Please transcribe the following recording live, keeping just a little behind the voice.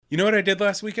You know what I did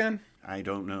last weekend? I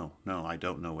don't know. No, I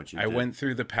don't know what you I did. went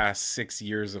through the past 6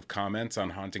 years of comments on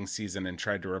Haunting Season and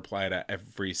tried to reply to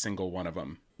every single one of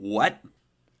them. What?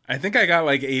 I think I got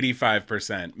like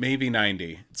 85%, maybe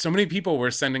 90. So many people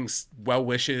were sending well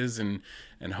wishes and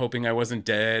hoping I wasn't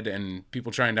dead, and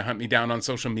people trying to hunt me down on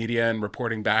social media and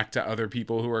reporting back to other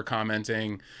people who were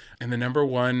commenting. And the number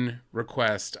one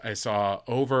request I saw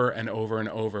over and over and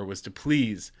over was to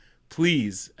please,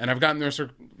 and I've gotten this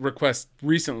request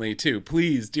recently too,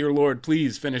 please, dear Lord,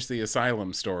 please finish the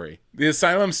Asylum story. The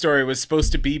Asylum story was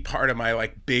supposed to be part of my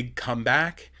like big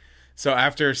comeback. So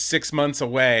after 6 months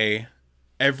away,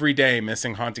 every day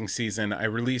missing Haunting Season, I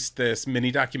released this mini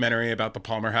documentary about the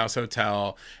Palmer House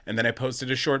Hotel, and then I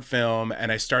posted a short film, and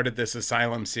I started this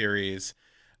Asylum series.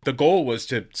 The goal was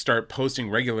to start posting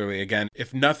regularly again,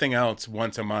 if nothing else,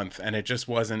 once a month, and it just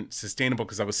wasn't sustainable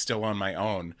because I was still on my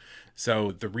own.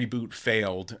 So the reboot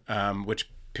failed, which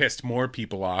pissed more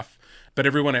people off. But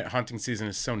everyone at Haunting Season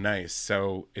is so nice,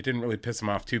 so it didn't really piss them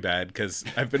off too bad, because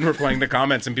I've been replying to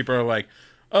comments and people are like,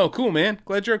 oh, cool, man,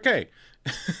 glad you're okay.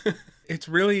 It's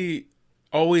really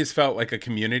always felt like a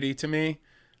community to me,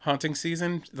 Haunting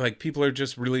Season. Like, people are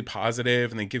just really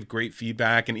positive and they give great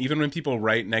feedback. And even when people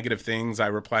write negative things, I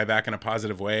reply back in a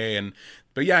positive way.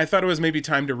 But yeah, I thought it was maybe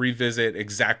time to revisit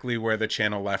exactly where the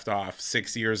channel left off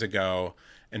 6 years ago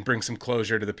and bring some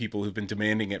closure to the people who've been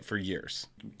demanding it for years.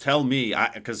 Tell me,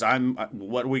 because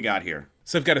what do we got here?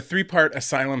 So I've got a 3-part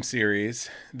Asylum series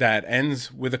that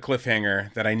ends with a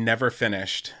cliffhanger that I never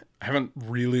finished. I haven't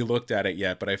really looked at it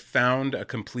yet, but I found a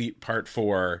complete part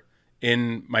 4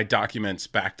 in my documents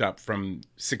backed up from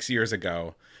 6 years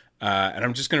ago. And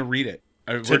I'm just going to read it.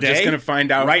 We're just going to find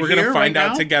out. Right We're going to find right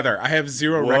out now? together. I have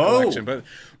zero recollection, but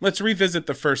let's revisit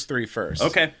the first 3 first.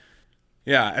 Okay.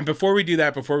 Yeah, and before we do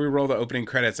that, before we roll the opening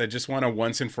credits, I just want to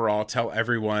once and for all tell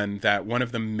everyone that one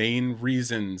of the main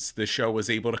reasons the show was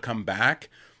able to come back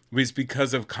was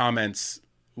because of comments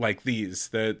like these.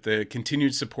 The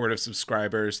continued support of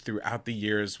subscribers throughout the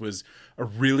years was a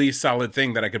really solid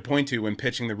thing that I could point to when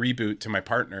pitching the reboot to my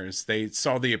partners. They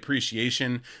saw the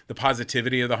appreciation, the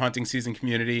positivity of the Haunting Season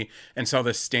community, and saw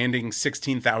the standing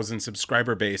 16,000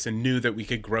 subscriber base and knew that we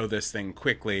could grow this thing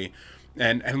quickly.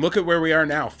 And look at where we are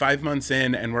now, 5 months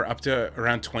in, and we're up to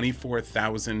around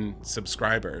 24,000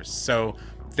 subscribers. So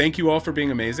thank you all for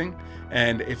being amazing.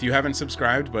 And if you haven't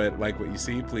subscribed but like what you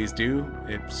see, please do.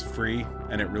 It's free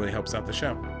and it really helps out the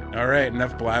show. All right,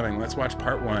 enough blabbing. Let's watch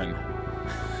part 1.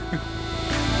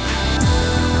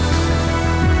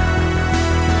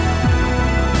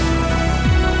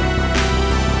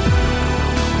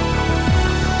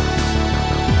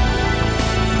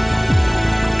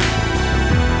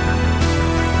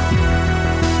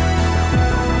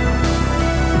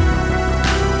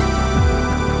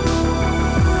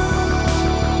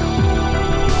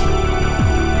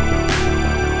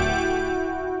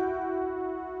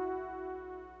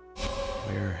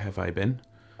 Have I been?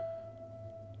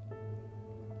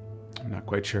 I'm not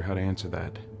quite sure how to answer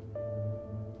that.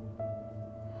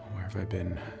 Where have I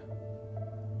been?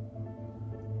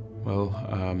 Well,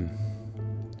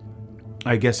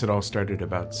 I guess it all started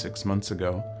about 6 months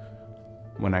ago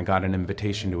when I got an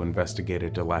invitation to investigate a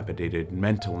dilapidated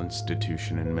mental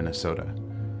institution in Minnesota.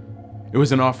 It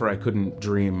was an offer I couldn't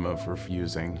dream of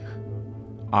refusing.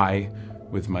 I,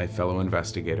 with my fellow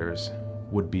investigators,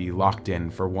 would be locked in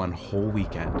for one whole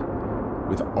weekend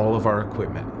with all of our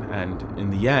equipment, and in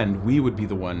the end, we would be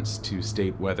the ones to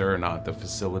state whether or not the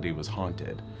facility was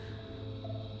haunted.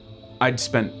 I'd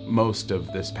spent most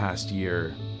of this past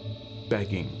year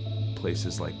begging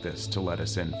places like this to let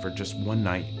us in for just one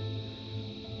night,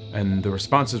 and the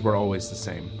responses were always the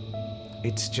same.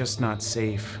 It's just not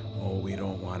safe. Oh, we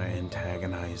don't want to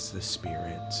antagonize the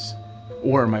spirits.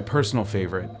 Or my personal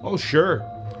favorite, oh sure,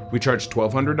 we charge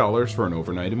 $1,200 for an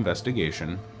overnight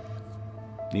investigation.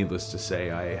 Needless to say,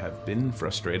 I have been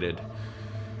frustrated.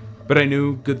 But I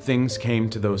knew good things came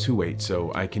to those who wait,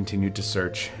 so I continued to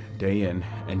search day in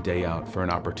and day out for an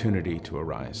opportunity to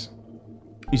arise.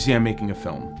 You see, I'm making a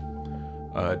film,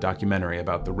 a documentary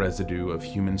about the residue of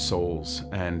human souls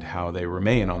and how they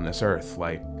remain on this earth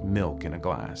like milk in a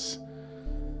glass.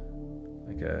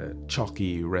 Like a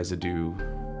chalky residue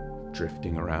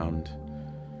drifting around.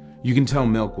 You can tell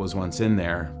milk was once in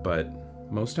there, but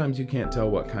most times you can't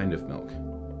tell what kind of milk.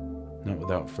 Not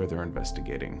without further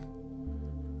investigating.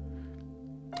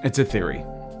 It's a theory.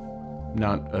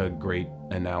 Not a great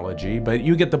analogy, but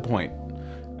you get the point.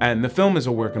 And the film is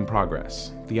a work in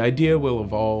progress. The idea will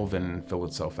evolve and fill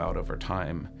itself out over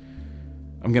time.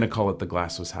 I'm gonna call it The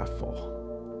Glass Was Half Full.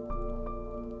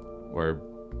 Or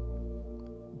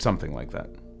something like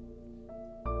that.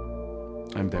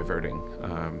 I'm diverting.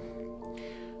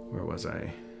 Where was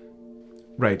I?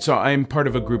 Right, so I'm part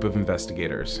of a group of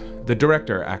investigators. The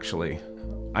director, actually.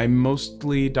 I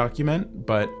mostly document,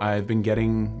 but I've been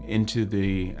getting into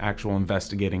the actual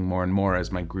investigating more and more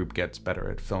as my group gets better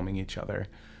at filming each other.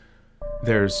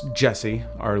 There's Jessie,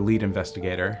 our lead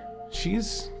investigator.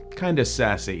 She's kinda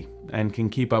sassy and can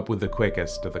keep up with the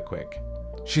quickest of the quick.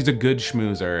 She's a good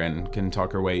schmoozer and can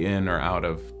talk her way in or out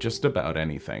of just about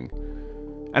anything.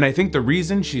 And I think the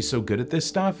reason she's so good at this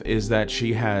stuff is that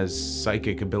she has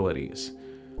psychic abilities.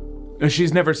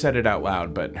 She's never said it out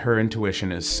loud, but her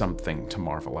intuition is something to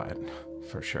marvel at,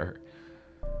 for sure.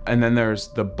 And then there's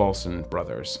the Balson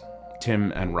brothers,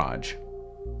 Tim and Raj.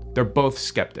 They're both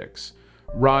skeptics.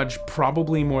 Raj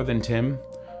probably more than Tim.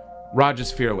 Raj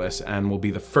is fearless and will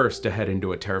be the first to head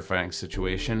into a terrifying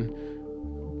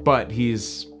situation, but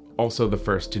he's also the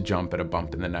first to jump at a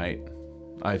bump in the night.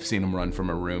 I've seen him run from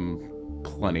a room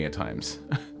plenty of times.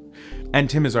 And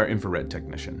Tim is our infrared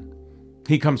technician.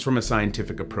 He comes from a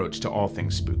scientific approach to all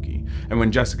things spooky, and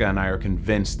when Jessica and I are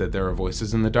convinced that there are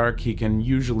voices in the dark, he can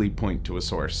usually point to a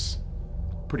source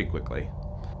pretty quickly.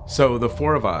 So the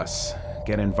four of us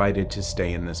get invited to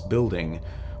stay in this building,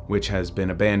 which has been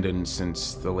abandoned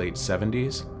since the late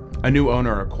 70s. A new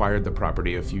owner acquired the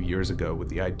property a few years ago with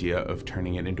the idea of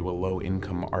turning it into a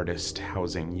low-income artist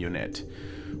housing unit,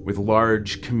 with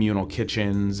large communal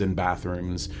kitchens and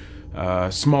bathrooms,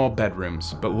 small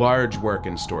bedrooms, but large work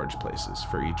and storage places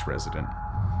for each resident.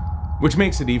 Which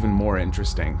makes it even more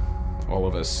interesting, all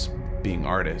of us being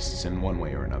artists in one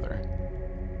way or another.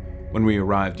 When we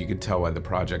arrived, you could tell why the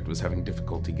project was having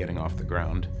difficulty getting off the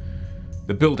ground.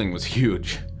 The building was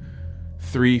huge.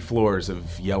 3 floors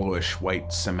of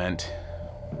yellowish-white cement.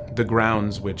 The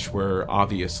grounds, which were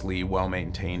obviously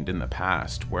well-maintained in the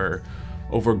past, were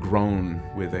overgrown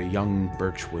with a young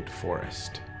birchwood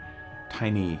forest.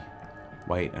 Tiny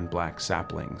white and black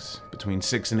saplings, between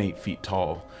 6 and 8 feet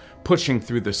tall, pushing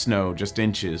through the snow just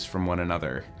inches from one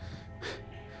another.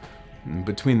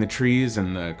 Between the trees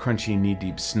and the crunchy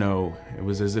knee-deep snow, it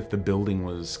was as if the building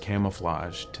was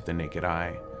camouflaged to the naked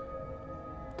eye.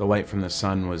 The light from the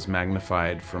sun was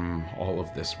magnified from all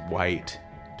of this white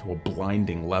to a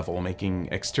blinding level, making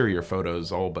exterior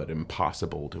photos all but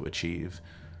impossible to achieve.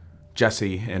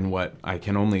 Jessie, in what I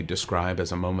can only describe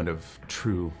as a moment of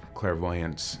true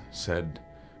clairvoyance, said,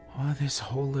 "Oh, this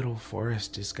whole little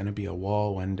forest is going to be a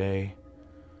wall one day,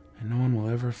 and no one will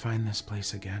ever find this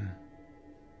place again.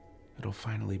 It'll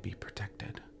finally be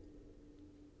protected."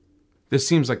 This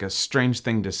seems like a strange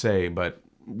thing to say, but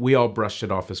we all brushed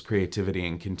it off as creativity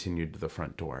and continued to the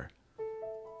front door.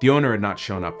 The owner had not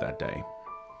shown up that day.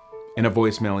 In a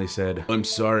voicemail, he said, "I'm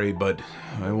sorry, but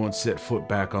I won't set foot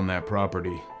back on that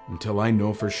property until I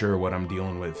know for sure what I'm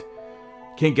dealing with.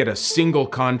 Can't get a single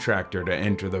contractor to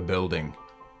enter the building.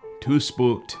 Too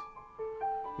spooked.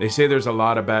 They say there's a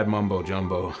lot of bad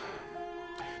mumbo-jumbo.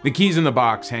 The key's in the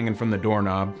box hanging from the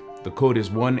doorknob. The code is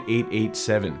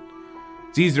 1887.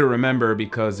 It's easy to remember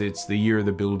because it's the year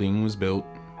the building was built.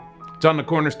 It's on the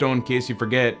cornerstone in case you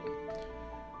forget.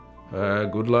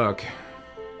 Good luck."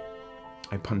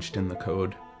 I punched in the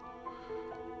code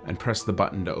and pressed the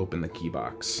button to open the key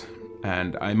box.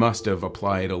 And I must have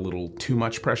applied a little too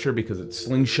much pressure because it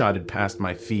slingshotted past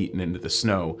my feet and into the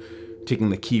snow, taking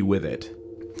the key with it.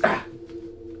 "Ah!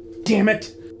 Damn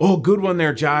it! Oh, good one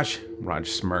there, Josh," Raj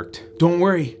smirked. "Don't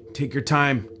worry, take your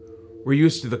time. We're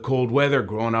used to the cold weather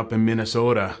growing up in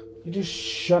Minnesota." "You just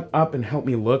shut up and help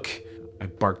me look," I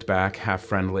barked back, half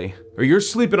friendly. "Or you're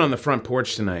sleeping on the front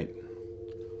porch tonight."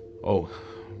 "Oh,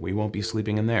 we won't be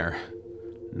sleeping in there.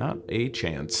 Not a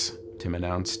chance," Tim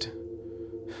announced.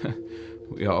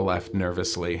 We all laughed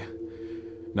nervously,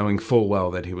 knowing full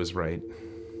well that he was right.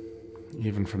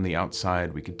 Even from the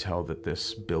outside, we could tell that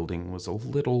this building was a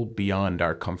little beyond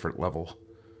our comfort level.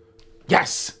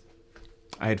 Yes!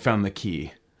 I had found the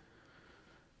key.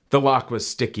 The lock was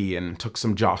sticky and took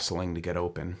some jostling to get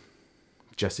open.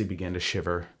 Jessie began to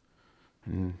shiver,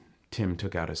 and Tim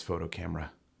took out his photo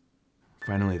camera.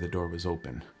 Finally, the door was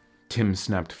open. Tim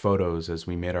snapped photos as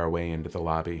we made our way into the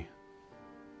lobby.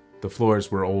 The floors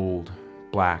were old,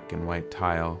 black and white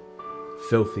tile,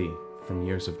 filthy from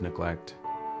years of neglect.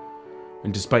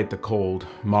 And despite the cold,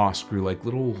 moss grew like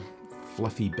little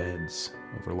fluffy beds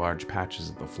over large patches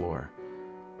of the floor.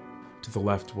 To the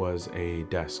left was a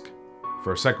desk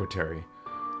for a secretary,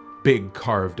 big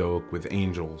carved oak with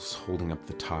angels holding up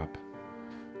the top.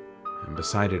 And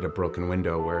beside it, a broken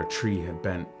window where a tree had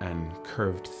bent and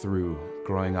curved through,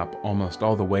 growing up almost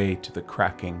all the way to the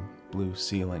cracking blue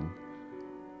ceiling.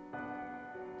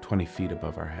 20 feet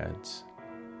above our heads.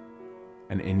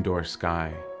 An indoor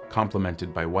sky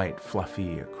complemented by white,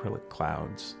 fluffy acrylic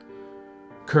clouds.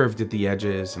 Curved at the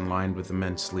edges and lined with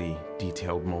immensely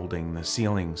detailed molding, the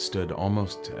ceiling stood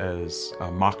almost as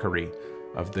a mockery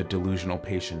of the delusional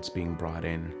patients being brought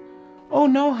in. "Oh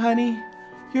no, honey,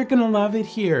 you're gonna love it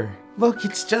here. Look,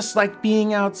 it's just like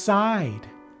being outside."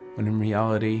 When in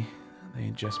reality,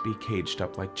 they'd just be caged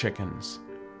up like chickens,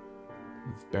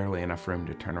 with barely enough room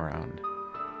to turn around.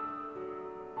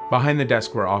 Behind the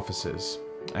desk were offices,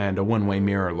 and a one-way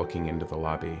mirror looking into the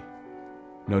lobby.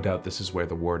 No doubt this is where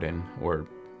the warden, or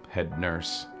head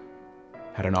nurse,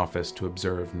 had an office to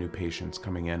observe new patients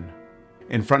coming in.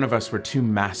 In front of us were two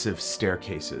massive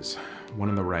staircases, one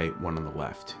on the right, one on the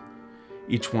left.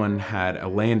 Each one had a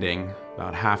landing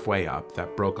about halfway up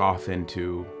that broke off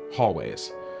into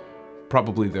hallways,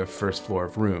 probably the first floor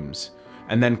of rooms,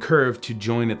 and then curved to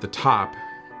join at the top,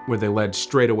 where they led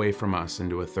straight away from us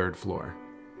into a third floor.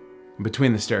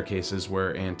 Between the staircases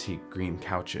were antique green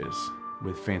couches,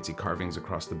 with fancy carvings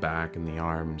across the back and the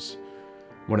arms.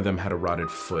 One of them had a rotted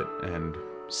foot and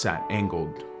sat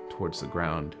angled towards the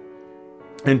ground.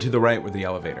 And to the right were the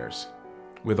elevators,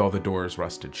 with all the doors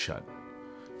rusted shut.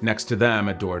 Next to them,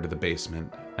 a door to the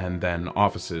basement, and then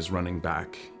offices running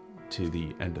back to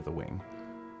the end of the wing.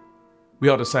 We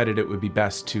all decided it would be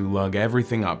best to lug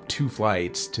everything up 2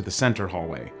 flights to the center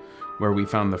hallway, where we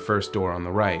found the first door on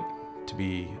the right to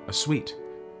be a suite,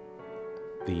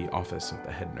 the office of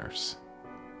the head nurse.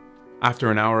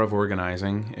 After an hour of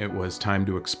organizing, it was time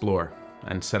to explore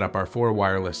and set up our 4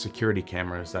 wireless security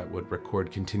cameras that would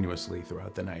record continuously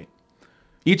throughout the night.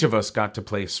 Each of us got to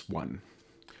place one.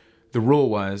 The rule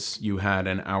was you had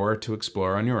an hour to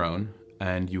explore on your own,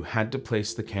 and you had to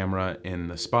place the camera in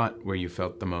the spot where you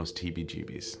felt the most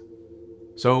heebie-jeebies.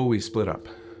 So we split up,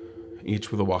 each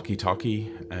with a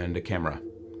walkie-talkie and a camera.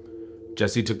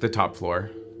 Jesse took the top floor,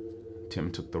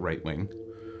 Tim took the right wing,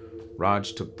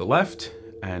 Raj took the left,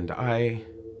 and I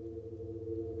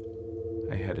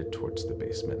headed towards the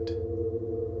basement.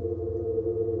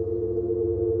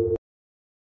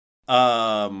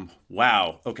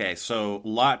 Wow. Okay, so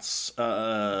lots.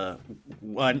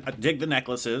 One, dig the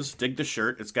necklaces, dig the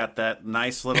shirt. It's got that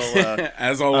nice little.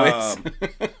 As always.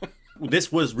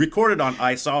 This was recorded on.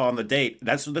 I saw on the date.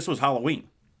 This was Halloween,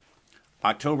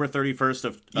 October 31st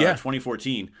of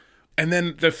 2014. And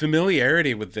then the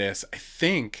familiarity with this, I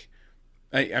think.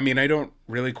 I mean, I don't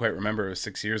really quite remember. It was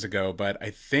 6 years ago, but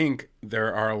I think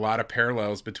there are a lot of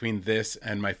parallels between this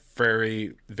and my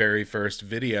very, very first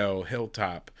video,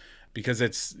 Hilltop, because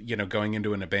it's, going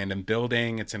into an abandoned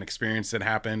building. It's an experience that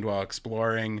happened while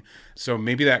exploring. So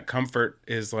maybe that comfort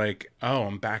is like, oh,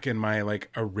 I'm back in my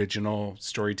original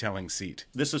storytelling seat.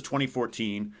 This is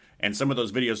 2014, and some of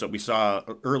those videos that we saw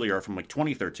earlier are from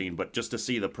 2013, but just to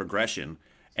see the progression.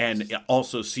 And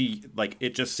also see,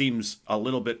 it just seems a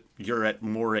little bit, you're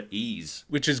more at ease.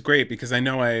 Which is great, because I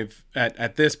know I've,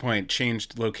 at this point,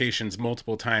 changed locations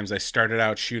multiple times. I started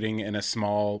out shooting in a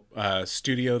small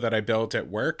studio that I built at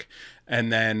work.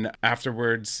 And then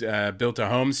afterwards built a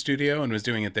home studio and was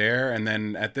doing it there. And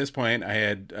then at this point, I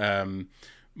had...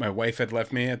 my wife had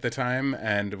left me at the time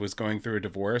and was going through a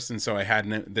divorce. And so I had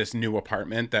this new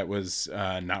apartment that was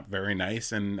not very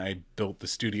nice. And I built the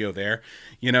studio there,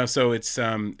 so it's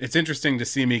interesting to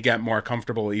see me get more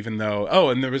comfortable, even though,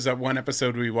 and there was that one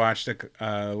episode we watched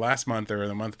last month or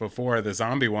the month before, the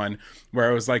zombie one, where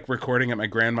I was recording at my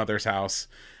grandmother's house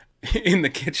in the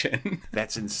kitchen.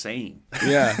 That's insane.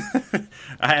 Yeah.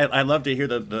 I love to hear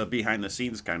the behind the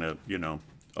scenes kind of,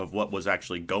 of what was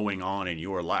actually going on in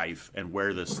your life and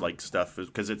where this stuff is,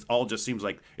 because it all just seems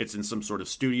like it's in some sort of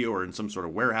studio or in some sort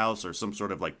of warehouse or some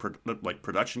sort of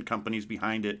production companies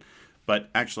behind it, but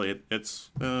actually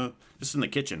it's just in the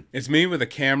kitchen. It's me with a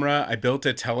camera. I built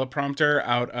a teleprompter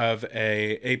out of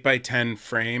a 8x10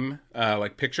 frame,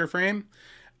 picture frame.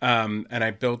 And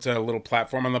I built a little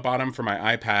platform on the bottom for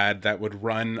my iPad that would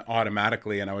run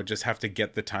automatically, and I would just have to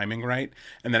get the timing right.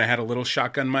 And then I had a little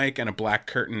shotgun mic and a black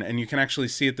curtain, and you can actually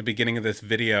see at the beginning of this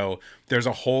video, there's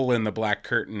a hole in the black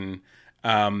curtain.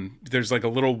 There's a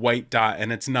little white dot,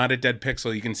 and it's not a dead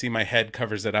pixel. You can see my head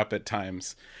covers it up at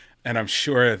times. And I'm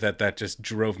sure that just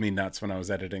drove me nuts when I was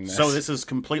editing this. So this is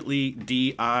completely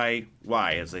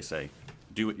DIY, as they say.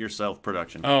 Do-it-yourself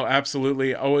production. Oh,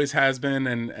 absolutely. Always has been.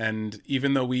 And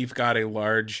even though we've got a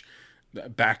large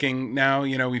backing now,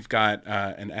 we've got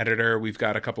an editor, we've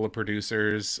got a couple of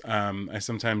producers. I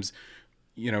sometimes,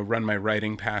 run my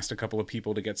writing past a couple of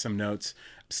people to get some notes.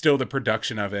 Still, the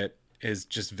production of it is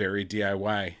just very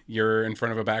DIY. You're in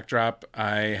front of a backdrop.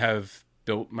 I have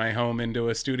built my home into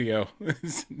a studio.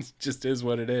 It just is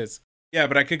what it is. Yeah,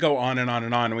 but I could go on and on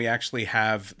and on. We actually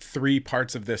have 3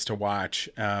 parts of this to watch,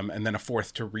 and then a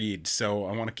 4th to read. So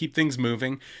I want to keep things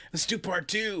moving. Let's do part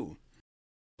 2.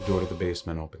 The door to the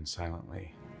basement opened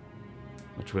silently,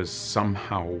 which was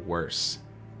somehow worse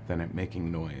than it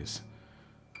making noise.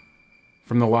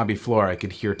 From the lobby floor, I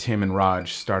could hear Tim and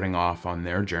Raj starting off on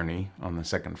their journey on the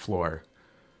 2nd floor.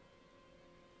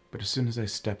 But as soon as I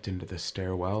stepped into the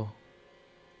stairwell,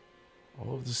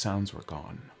 all of the sounds were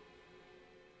gone.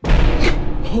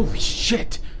 Holy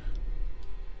shit!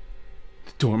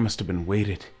 The door must have been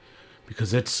weighted,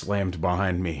 because it slammed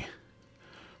behind me.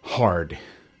 Hard,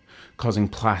 causing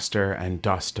plaster and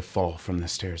dust to fall from the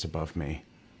stairs above me.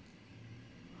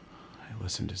 I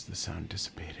listened as the sound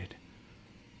dissipated,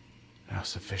 now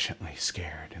sufficiently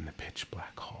scared in the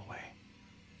pitch-black hallway.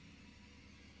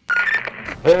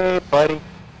 Hey, buddy. Is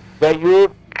that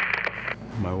you?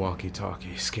 My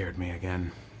walkie-talkie scared me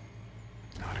again.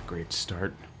 Not a great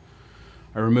start.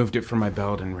 I removed it from my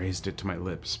belt and raised it to my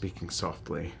lips, speaking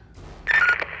softly.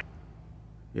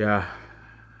 Yeah,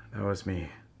 that was me.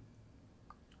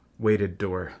 Weighted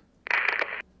door.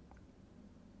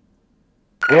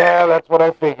 Yeah, that's what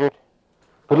I figured.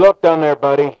 Good luck down there,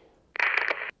 buddy.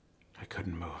 I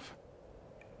couldn't move.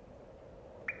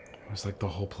 It was like the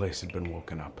whole place had been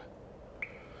woken up.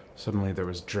 Suddenly there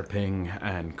was dripping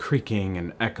and creaking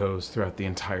and echoes throughout the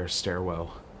entire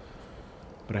stairwell.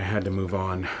 But I had to move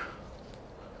on.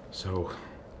 So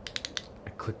I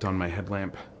clicked on my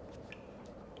headlamp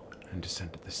and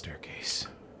descended the staircase.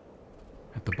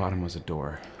 At the bottom was a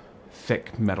door,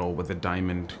 thick metal with a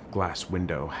diamond glass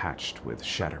window hatched with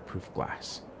shatterproof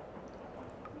glass.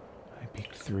 I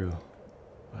peeked through,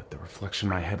 but the reflection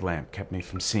of my headlamp kept me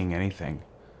from seeing anything.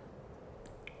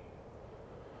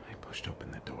 I pushed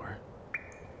open the door.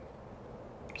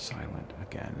 Silent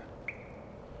again.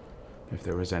 If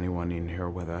there was anyone in here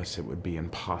with us, it would be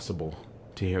impossible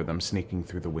to hear them sneaking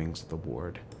through the wings of the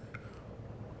ward.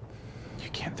 You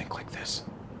can't think like this,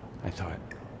 I thought.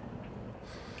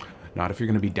 Not if you're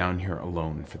going to be down here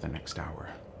alone for the next hour.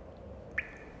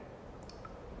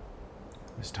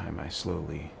 This time I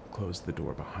slowly closed the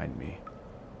door behind me,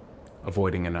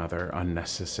 avoiding another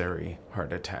unnecessary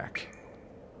heart attack.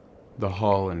 The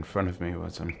hall in front of me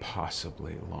was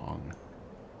impossibly long.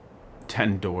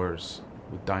 10 doors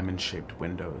with diamond-shaped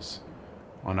windows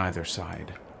on either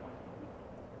side.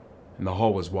 And the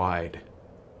hall was wide,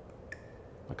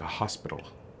 like a hospital.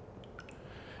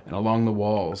 And along the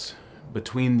walls,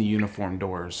 between the uniform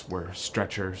doors, were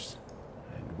stretchers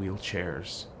and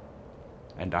wheelchairs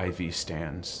and IV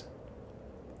stands,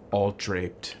 all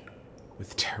draped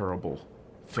with terrible,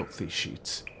 filthy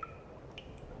sheets.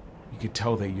 You could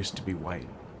tell they used to be white,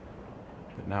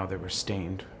 but now they were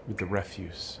stained with the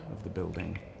refuse of the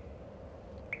building.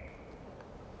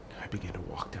 I began to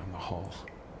walk down the hall.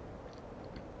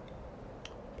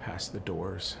 Past the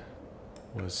doors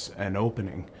was an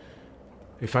opening.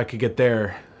 If I could get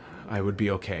there, I would be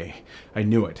okay. I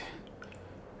knew it.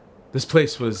 This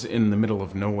place was in the middle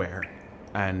of nowhere,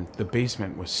 and the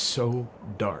basement was so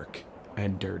dark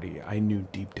and dirty, I knew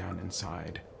deep down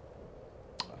inside,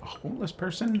 a homeless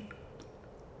person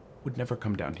would never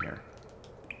come down here.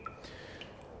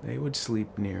 They would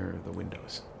sleep near the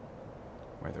windows,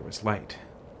 where there was light.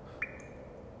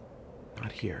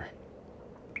 Not here.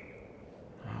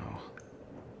 Oh,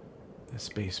 this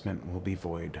basement will be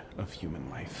void of human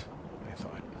life, I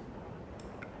thought.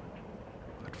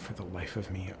 But for the life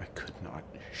of me, I could not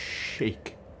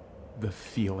shake the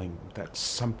feeling that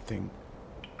something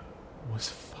was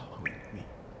following me.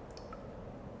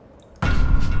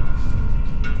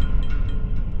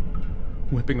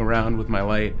 Whipping around with my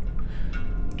light,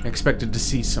 I expected to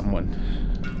see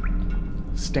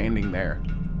someone standing there.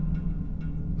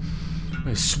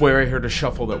 I swear I heard a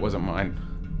shuffle that wasn't mine.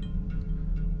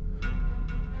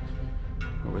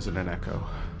 Or was it an echo?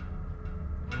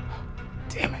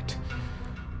 Damn it.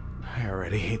 I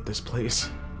already hate this place.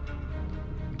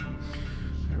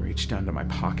 I reached down to my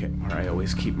pocket where I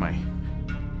always keep my...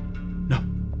 No.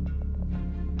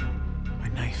 My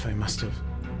knife, I must have...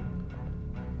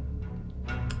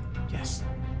 Yes.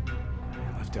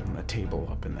 I left it on the table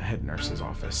up in the head nurse's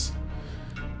office.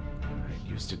 I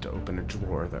used it to open a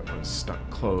drawer that was stuck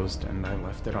closed, and I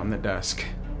left it on the desk.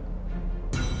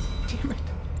 Damn it.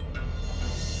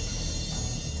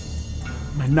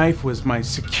 My knife was my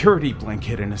security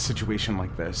blanket in a situation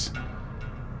like this.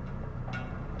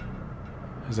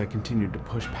 As I continued to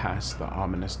push past the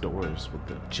ominous doors with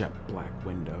the jet black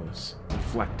windows,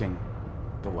 reflecting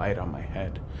the light on my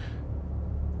head,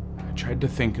 I tried to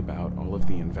think about all of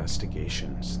the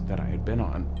investigations that I had been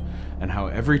on, and how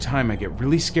every time I get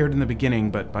really scared in the beginning,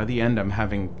 but by the end I'm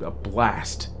having a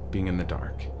blast being in the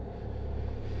dark.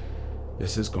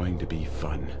 This is going to be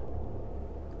fun.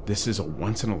 This is a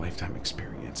once-in-a-lifetime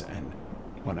experience, and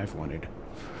one I've wanted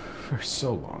for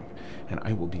so long, and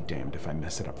I will be damned if I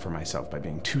mess it up for myself by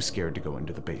being too scared to go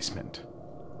into the basement.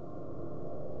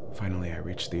 Finally, I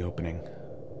reached the opening,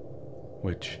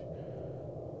 which,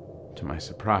 to my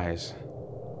surprise,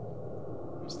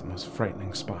 was the most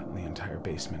frightening spot in the entire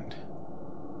basement.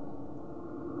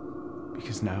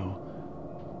 Because now,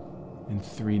 in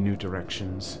 3 new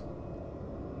directions,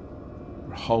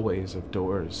 were hallways of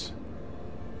doors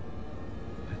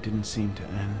that didn't seem to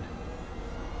end.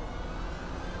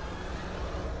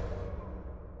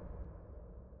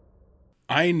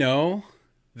 I know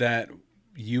that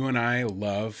you and I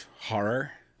love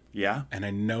horror. Yeah. And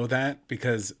I know that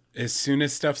because as soon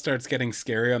as stuff starts getting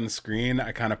scary on the screen,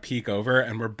 I kind of peek over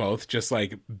and we're both just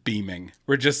like beaming.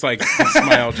 We're just like,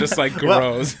 smile just like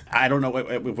grows. Well, I don't know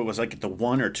if it was like at the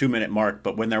 1 or 2 minute mark,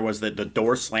 but when there was the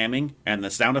door slamming and the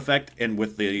sound effect, and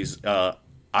with these, I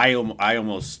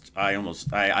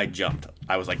jumped.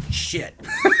 I was like, shit.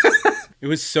 It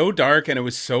was so dark and it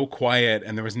was so quiet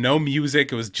and there was no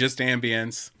music. It was just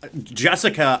ambience.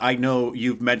 Jessica, I know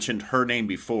you've mentioned her name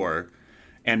before,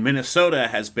 and Minnesota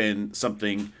has been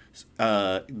something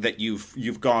that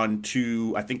you've gone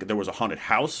to. I think there was a haunted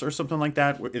house or something like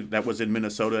that that was in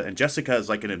Minnesota, and Jessica is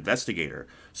like an investigator.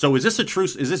 So is this a true?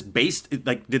 Is this based?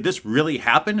 Like, did this really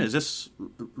happen? Is this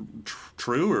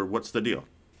true, or what's the deal?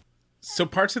 So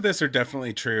parts of this are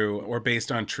definitely true or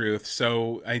based on truth.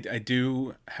 So I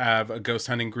do have a ghost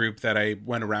hunting group that I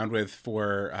went around with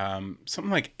for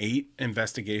something like 8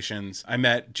 investigations. I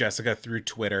met Jessica through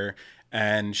Twitter,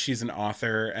 and she's an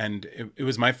author, and it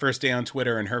was my first day on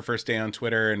Twitter and her first day on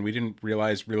Twitter, and we didn't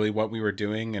realize really what we were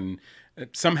doing, and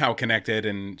it somehow connected.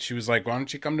 And she was like, why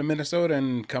don't you come to Minnesota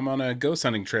and come on a ghost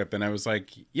hunting trip? And I was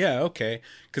like, yeah, okay.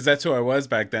 Because that's who I was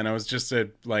back then. I was just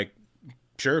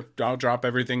sure, I'll drop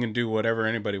everything and do whatever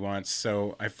anybody wants.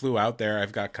 So I flew out there.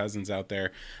 I've got cousins out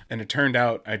there. And it turned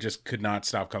out I just could not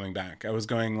stop coming back. I was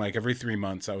going like every 3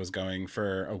 months. I was going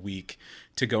for a week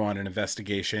to go on an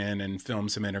investigation and film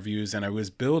some interviews. And I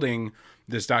was building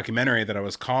this documentary that I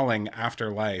was calling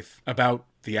Afterlife, about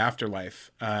the afterlife.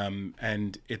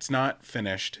 And it's not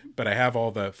finished, but I have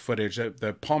all the footage.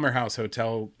 The Palmer House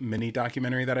Hotel mini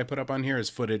documentary that I put up on here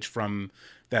is footage from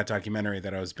that documentary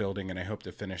that I was building, and I hope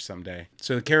to finish someday.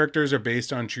 So the characters are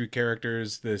based on true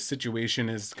characters. The situation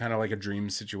is kind of like a dream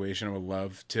situation. I would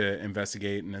love to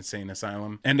investigate an insane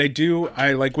asylum. And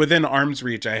I like within arm's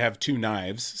reach, I have 2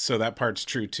 knives. So that part's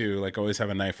true too. Like, always have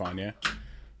a knife on you.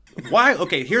 Why?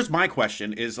 Okay, here's my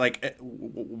question is like,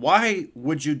 why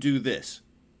would you do this?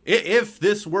 If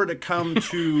this were to come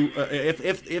to,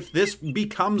 if this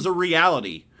becomes a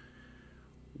reality,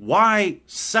 why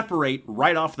separate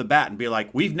right off the bat and be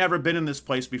like, we've never been in this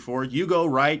place before. You go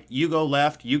right, you go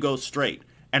left, you go straight,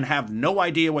 and have no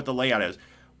idea what the layout is.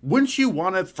 Wouldn't you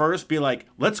want to first be like,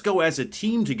 let's go as a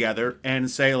team together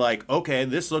and say like, okay,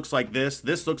 this looks like this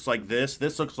looks like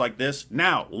this looks like this.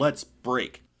 Now let's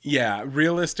break. Yeah,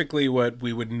 realistically, what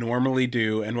we would normally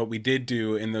do and what we did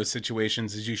do in those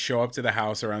situations is you show up to the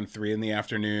house around 3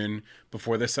 p.m.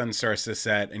 before the sun starts to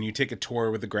set, and you take a tour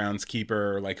with the groundskeeper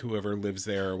or like whoever lives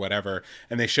there or whatever,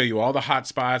 and they show you all the hot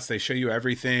spots. They show you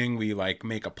everything. We like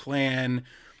make a plan.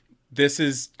 This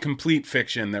is complete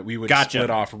fiction that we would split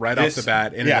off off the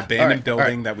bat in an abandoned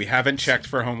building that we haven't checked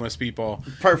for homeless people.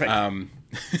 Perfect.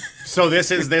 So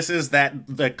this is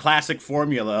the classic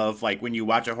formula of like when you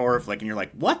watch a horror flick and you're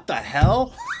like, what the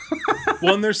hell?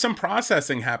 Well, and there's some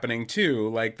processing happening too.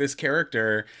 Like, this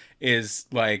character is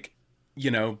like,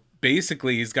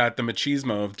 basically he's got the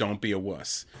machismo of don't be a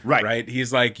wuss. Right.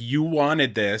 He's like, you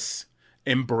wanted this,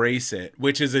 embrace it,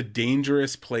 which is a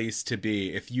dangerous place to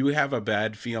be. If you have a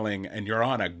bad feeling and you're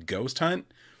on a ghost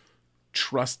hunt,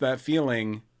 trust that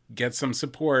feeling. Get some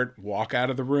support, walk out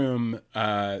of the room,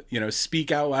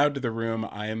 speak out loud to the room.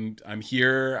 I'm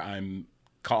here. I'm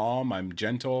calm. I'm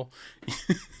gentle.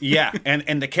 Yeah.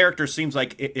 And the character seems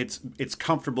like it's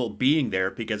comfortable being there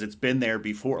because it's been there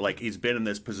before. Like, he's been in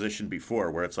this position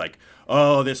before where it's like,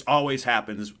 oh, this always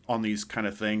happens on these kind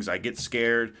of things. I get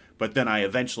scared, but then I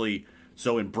eventually,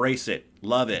 so embrace it,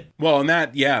 love it. Well, and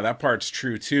that part's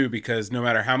true too, because no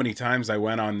matter how many times I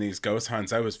went on these ghost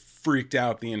hunts, I was freaked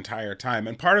out the entire time.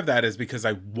 And part of that is because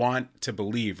I want to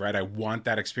believe, right? I want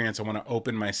that experience. I want to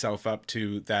open myself up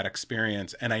to that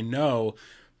experience. And I know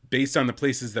based on the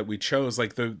places that we chose,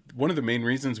 like one of the main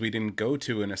reasons we didn't go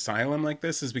to an asylum like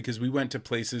this is because we went to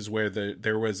places where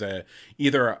there was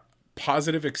either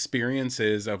positive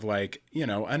experiences of like, you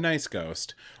know, a nice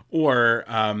ghost, or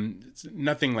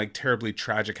nothing like terribly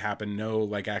tragic happened, no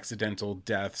like accidental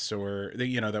deaths or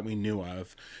you know, that we knew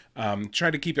of.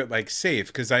 Try to keep it like safe,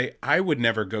 because I would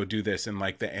never go do this in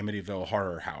like the Amityville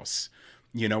horror house,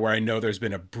 you know, where I know there's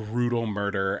been a brutal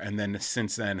murder and then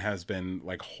since then has been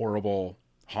like horrible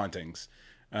hauntings.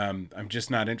 I'm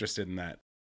just not interested in that.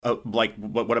 Like,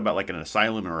 what about like an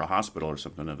asylum or a hospital or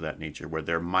something of that nature, where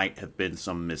there might have been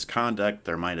some misconduct,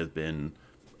 there might have been,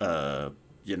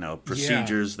 you know,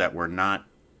 procedures that were not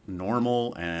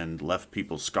normal and left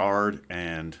people scarred.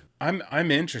 And I'm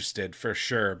interested for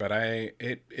sure, but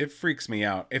it freaks me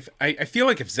out. If I feel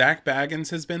like if Zach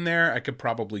Baggins has been there, I could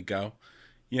probably go,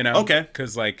 you know? Okay.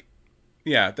 Because like,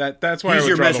 yeah, that's why he's I would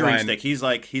your draw the measuring line.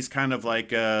 stick. He's kind of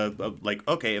like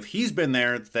okay, if he's been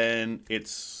there, then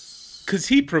it's because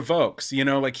he provokes, you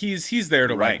know, like he's there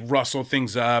to Right. like rustle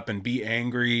things up and be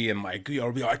angry and like, you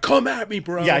know, be like, come at me,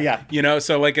 bro. Yeah. You know,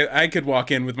 so like I could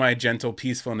walk in with my gentle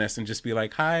peacefulness and just be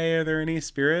like, hi, are there any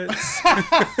spirits?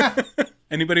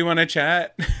 Anybody want to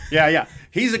chat? Yeah.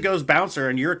 He's a ghost bouncer,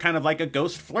 and you're kind of like a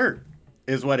ghost flirt,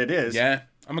 is what it is. Yeah,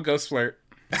 I'm a ghost flirt.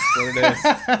 That's what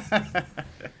it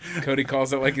is. Cody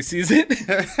calls it like he sees it.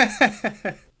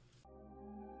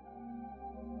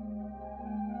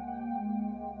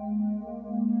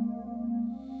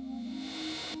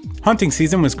 Haunting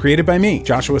Season was created by me,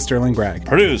 Joshua Sterling Bragg,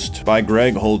 Produced by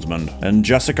Greg Holdsman and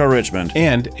Jessica Richmond,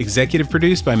 and executive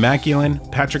produced by Matt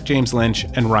Geelan, Patrick James Lynch,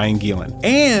 and Ryan Geelan.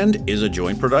 and is a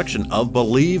joint production of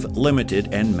Believe Limited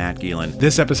and Matt Geelan.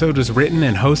 This episode was written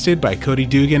and hosted by Cody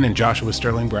Dugan and Joshua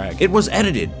Sterling Bragg. It was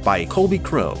edited by Colby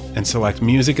Crow. And select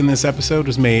music in this episode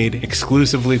was made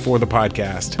exclusively for the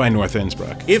podcast by North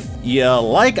Innsbruck. If you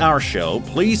like our show,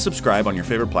 please subscribe on your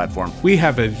favorite platform. We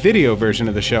have a video version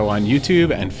of the show on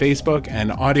YouTube and Facebook,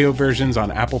 and audio versions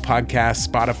on Apple Podcasts,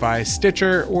 Spotify,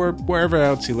 Stitcher, or wherever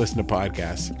else you listen to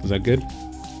podcasts. Was that good?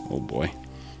 Oh boy.